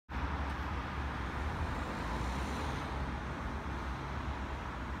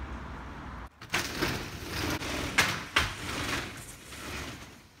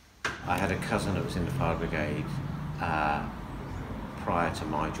I had a cousin that was in the fire brigade prior to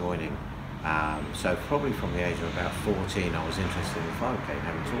my joining. So probably from the age of about 14 I was interested in the fire brigade,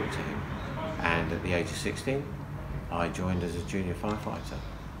 having talked to him. And at the age of 16 I joined as a junior firefighter.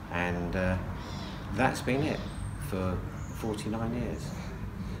 And that's been it for 49 years.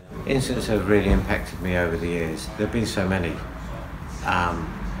 Incidents have really impacted me over the years. There have been so many.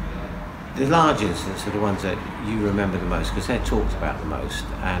 The large incidents are the ones that you remember the most because they're talked about the most,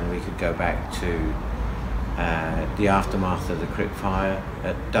 and we could go back to the aftermath of the Crick fire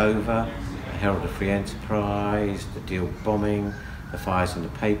at Dover, the Herald of Free Enterprise, the Deal bombing, the fires in the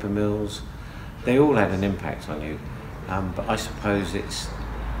paper mills. They all had an impact on you, but I suppose it's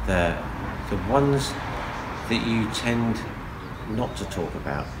the ones that you tend not to talk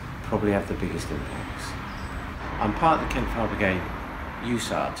about probably have the biggest impacts. I'm part of the Kent Fire Brigade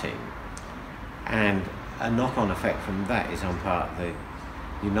USAR team, and a knock-on effect from that is I'm part of the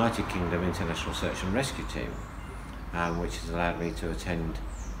United Kingdom International Search and Rescue Team, which has allowed me to attend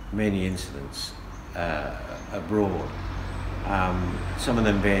many incidents abroad. Some of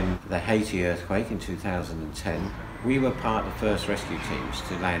them being the Haiti earthquake in 2010. We were part of the first rescue teams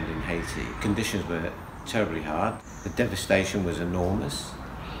to land in Haiti. Conditions were terribly hard. The devastation was enormous.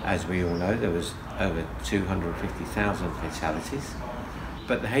 As we all know, there was over 250,000 fatalities.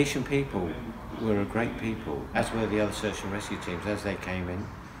 But the Haitian people were a great people, as were the other search and rescue teams. As they came in,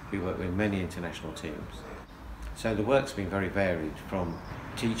 we worked with many international teams. So the work's been very varied, from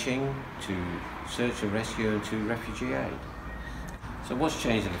teaching to search and rescue and to refugee aid. So what's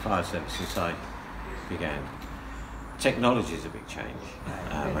changed in the fire service since I began? Technology is a big change.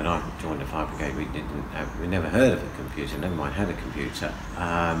 When I joined the fire brigade, we never heard of a computer, never mind had a computer.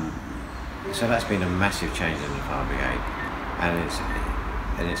 So that's been a massive change in the fire brigade,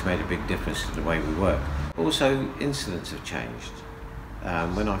 and it's made a big difference to the way we work. Also, incidents have changed.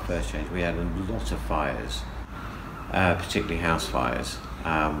 When I first changed, we had a lot of fires, particularly house fires,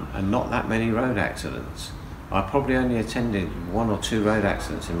 and not that many road accidents. I probably only attended 1 or 2 road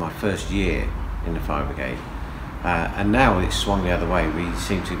accidents in my first year in the fire brigade. And now it's swung the other way. We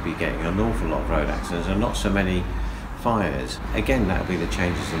seem to be getting an awful lot of road accidents and not so many fires. Again, that'll be the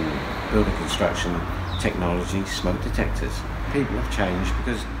changes in building construction, technology, smoke detectors. People have changed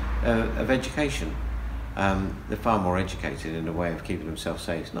because of education. They're far more educated in a way of keeping themselves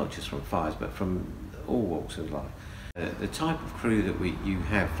safe, not just from fires, but from all walks of life. The type of crew that you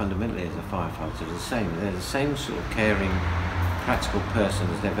have fundamentally as a firefighter is the same. They're the same sort of caring, practical person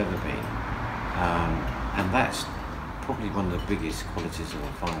as they've ever been. And that's probably one of the biggest qualities of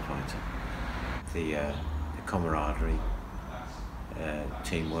a firefighter. The camaraderie,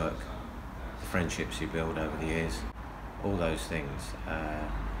 teamwork, the friendships you build over the years, all those things,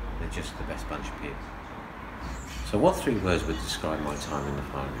 they're just the best bunch of people. So what 3 words would describe my time in the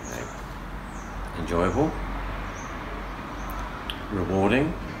fire brigade? Enjoyable,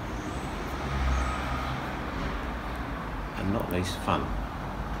 rewarding, and not least fun.